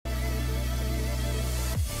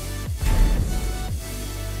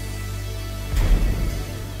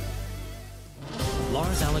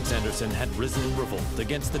Alexandersson had risen in revolt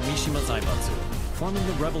against the Mishima Zaibatsu, forming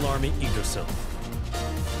the rebel army Yggdrasil.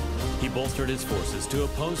 He bolstered his forces to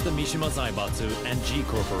oppose the Mishima Zaibatsu and G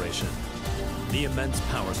Corporation. The immense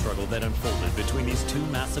power struggle that unfolded between these two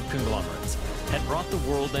massive conglomerates had brought the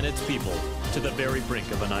world and its people to the very brink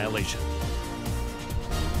of annihilation.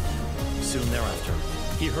 Soon thereafter,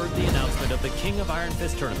 he heard the announcement of the King of Iron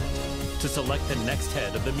Fist tournament to select the next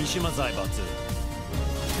head of the Mishima Zaibatsu.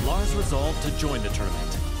 Lars resolved to join the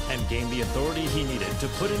tournament and gain the authority he needed to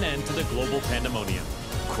put an end to the global pandemonium.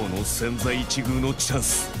 この千載一遇のチャン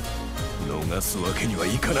ス、逃すわけには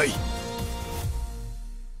いかない。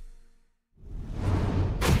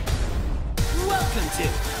Welcome to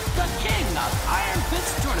the King of Iron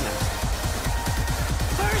Fist tournament.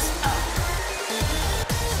 First up.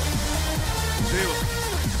 では、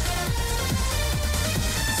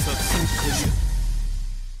作戦開始。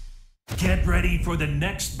Get ready for the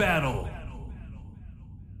next battle.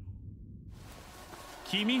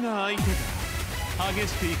 君が相手だ。激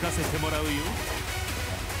しく行かせてもらうよ。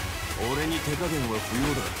俺に手加減は不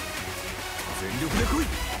要だ。全力で来い。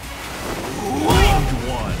Round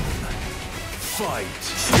 1. Fight.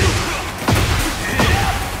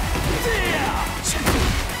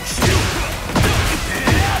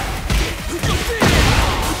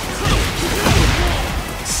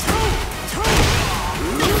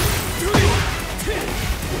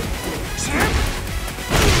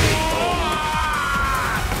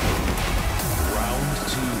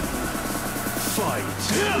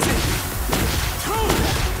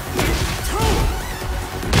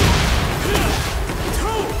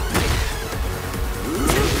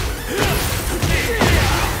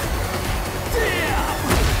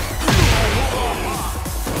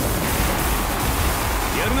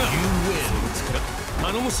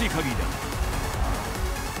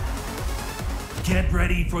 Get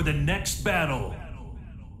ready for the next battle.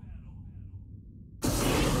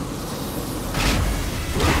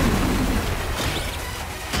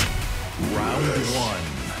 Round 1.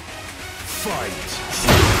 Fight.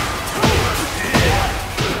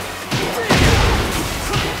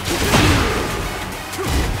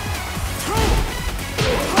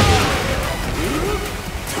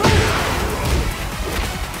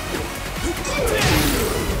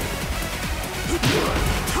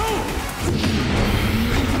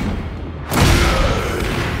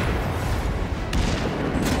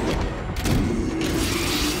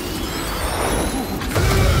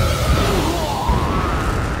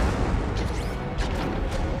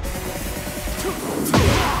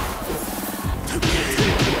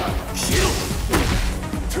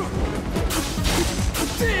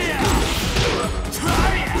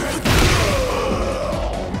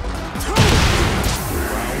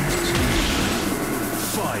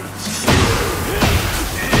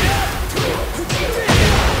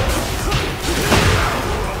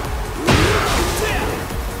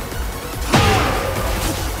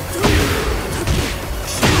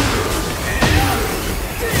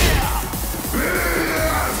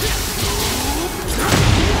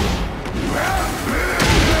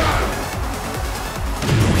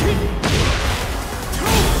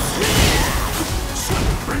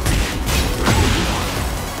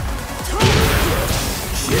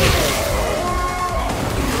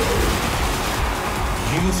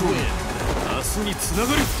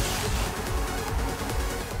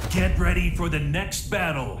 Get ready for the next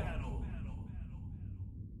battle.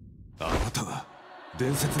 あなたが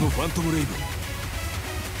伝説のファントムレイブン。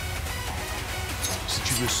Si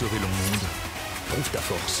tu veux sauver le monde, prouve ta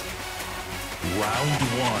force. Round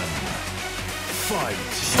 1. Fight.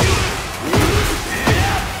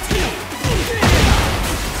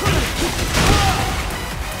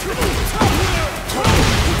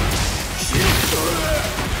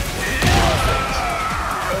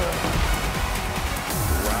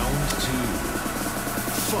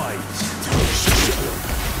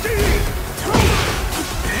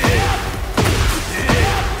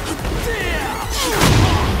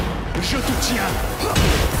 Je te tiens.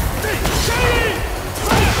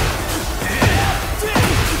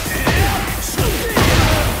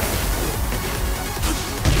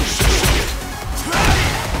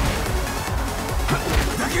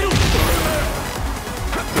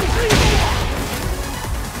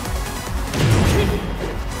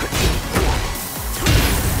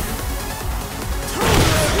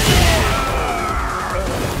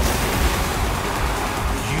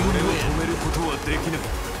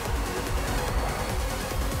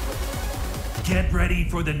 Get ready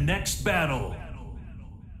for the next battle.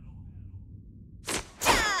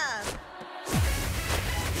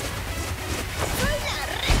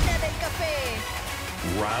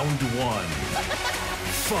 Round 1.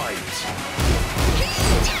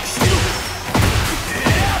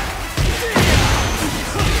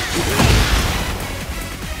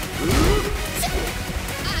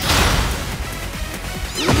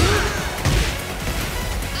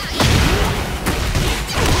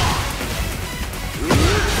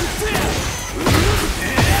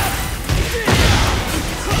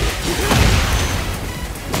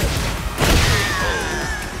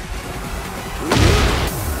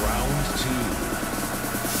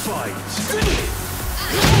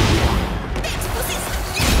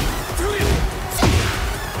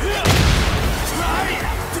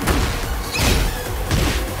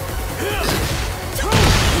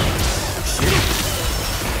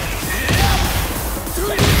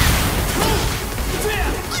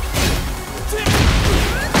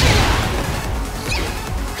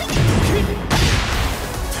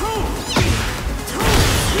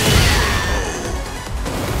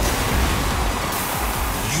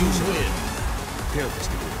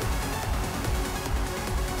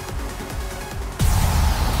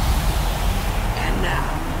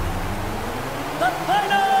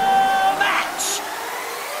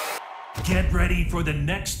 Get ready for the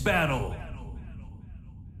next battle.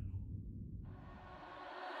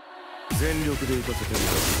 全力で行かせてもら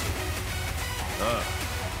う。ああ、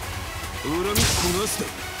恨みっこなしだ。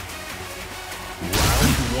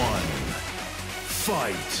Round 1.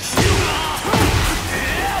 Fight.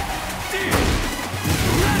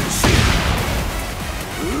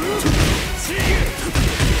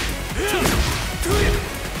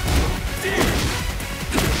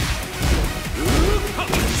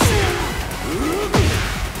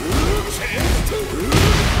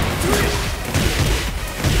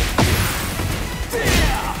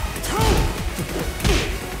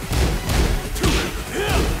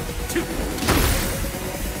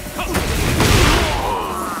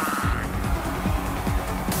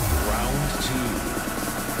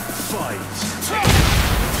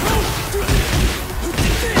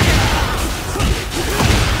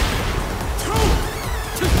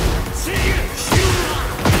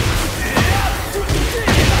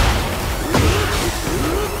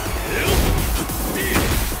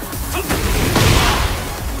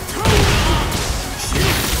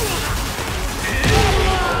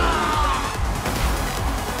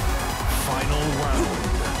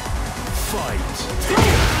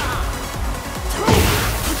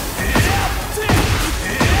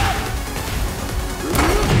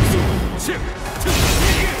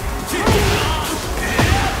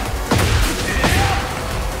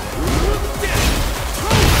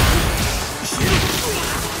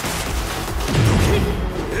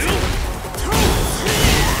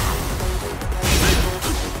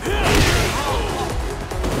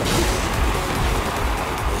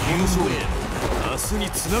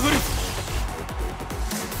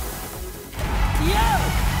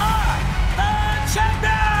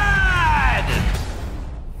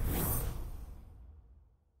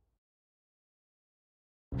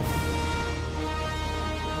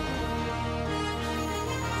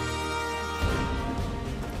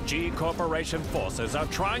 G Corporation forces are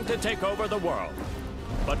trying to take over the world.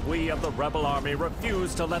 But we of the Rebel Army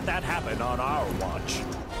refuse to let that happen on our watch.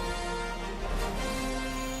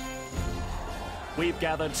 We've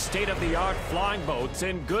gathered state-of-the-art flying boats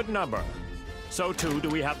in good number. So too do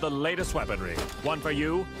we have the latest weaponry. One for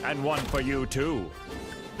you, and one for you too.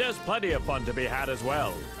 There's plenty of fun to be had as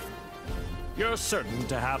well. You're certain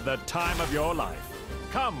to have the time of your life.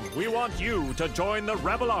 Come, we want you to join the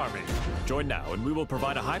Rebel Army. Join now and we will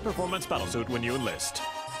provide a high-performance battlesuit when you enlist.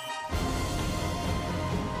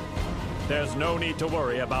 There's no need to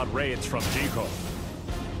worry about raids from G-Corp.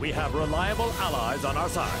 We have reliable allies on our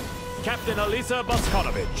side. Captain Elisa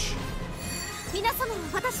Boskonovich.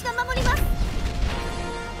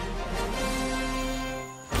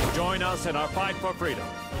 Join us in our fight for freedom.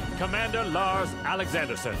 Commander Lars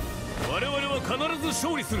Alexandersson. 我々は必ず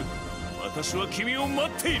勝利する。私は君を待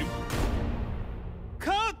っている。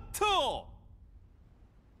カット。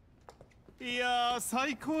いやー、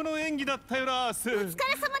最高の演技だったよ、ラース。お疲れ様で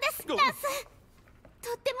す、ラース。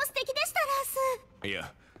とっても素敵でした、ラース。い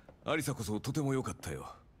や、アリサこそとても良かった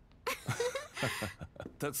よ。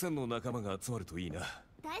たくさんの仲間が集まるといいな。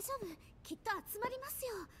大丈夫、きっと集まります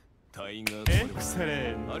よ。隊員が集ま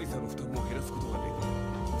ればアリサの負担も減らすことができる。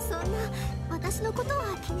そんな私のこと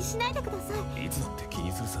は気にしないでください。いつだって気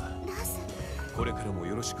にするさ。ラース、これからも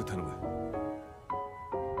よろしく頼む。